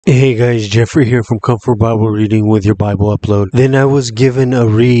Hey guys, Jeffrey here from Comfort Bible Reading with your Bible upload. Then I was given a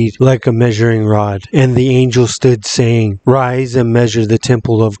reed like a measuring rod, and the angel stood saying, "Rise and measure the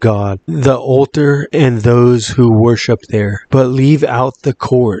temple of God, the altar and those who worship there. But leave out the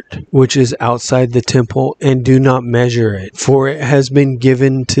court, which is outside the temple, and do not measure it, for it has been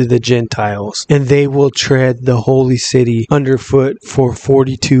given to the Gentiles, and they will tread the holy city underfoot for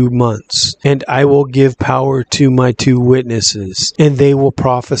 42 months. And I will give power to my 2 witnesses, and they will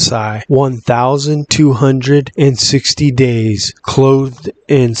prophesy 1,260 days, clothed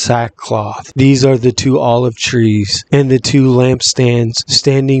in sackcloth. These are the 2 olive trees and the 2 lampstands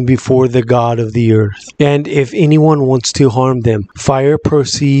standing before the God of the earth. And if anyone wants to harm them, fire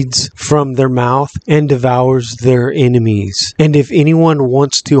proceeds from their mouth and devours their enemies. And if anyone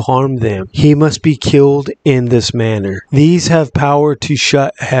wants to harm them, he must be killed in this manner. These have power to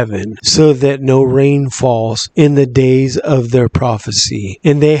shut heaven, so that no rain falls in the days of their prophecy.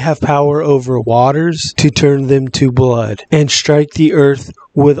 And they have power over waters to turn them to blood, and strike the earth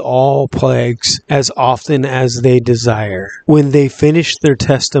with all plagues as often as they desire. When they finish their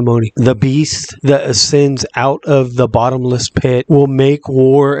testimony, the beast that ascends out of the bottomless pit will make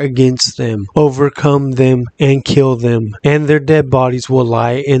war against them, overcome them, and kill them. And their dead bodies will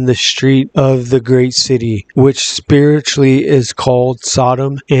lie in the street of the great city, which spiritually is called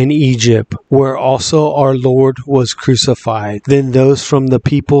Sodom and Egypt, where also our Lord was crucified. Then those from the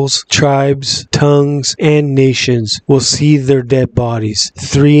peoples, tribes, tongues, and nations will see their dead bodies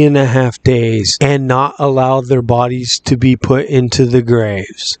 3.5 days, and not allow their bodies to be put into the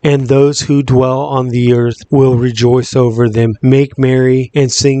graves. And those who dwell on the earth will rejoice over them, make merry,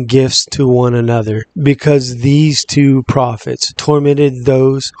 and sing gifts to one another, because these 2 prophets tormented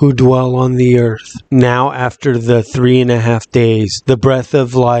those who dwell on the earth. Now after the 3.5 days, the breath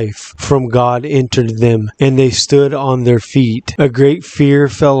of life from God entered them, and they stood on their feet. A great fear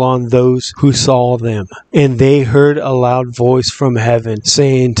fell on those who saw them, and they heard a loud voice from heaven,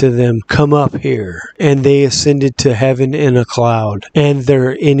 saying to them, "Come up here." And they ascended to heaven in a cloud, and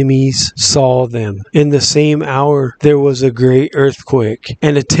their enemies saw them. In the same hour there was a great earthquake,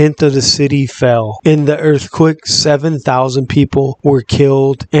 and 1/10 of the city fell. In the earthquake 7,000 people were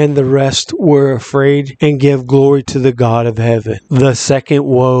killed, and the rest were afraid and gave glory to the God of heaven. The second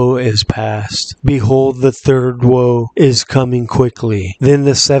woe is past. Behold, the third woe is coming quickly. Then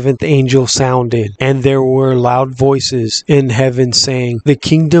the 7th angel sounded, and there were loud voices in heaven saying, "The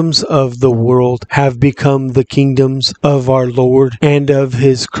kingdoms of the world have become the kingdoms of our Lord and of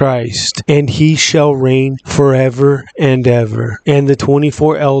his Christ, and he shall reign forever and ever." And the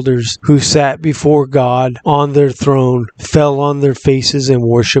 24 elders who sat before God on their throne fell on their faces and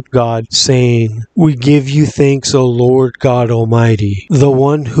worshiped God, saying, "We give you thanks, O Lord God Almighty, the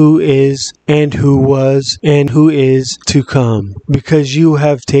one who is and who was and who is to come, because you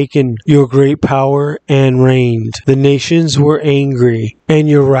have taken your great power and reigned. The nations were angry, and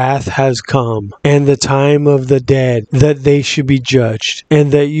your wrath has come, and the time of the dead, that they should be judged,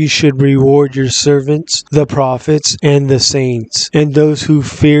 and that you should reward your servants, the prophets, and the saints, and those who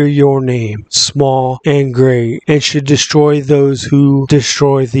fear your name, small and great, and should destroy those who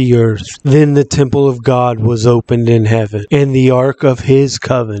destroy the earth." Then the temple of God was opened in heaven, and the ark of his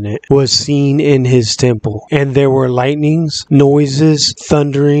covenant was seen in his temple. And there were lightnings, noises,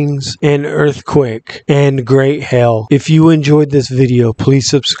 thunderings, and earthquake, and great hail. If you enjoyed this video, please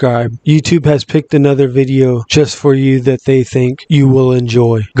subscribe. YouTube has picked another video just for you that they think you will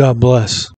enjoy. God bless.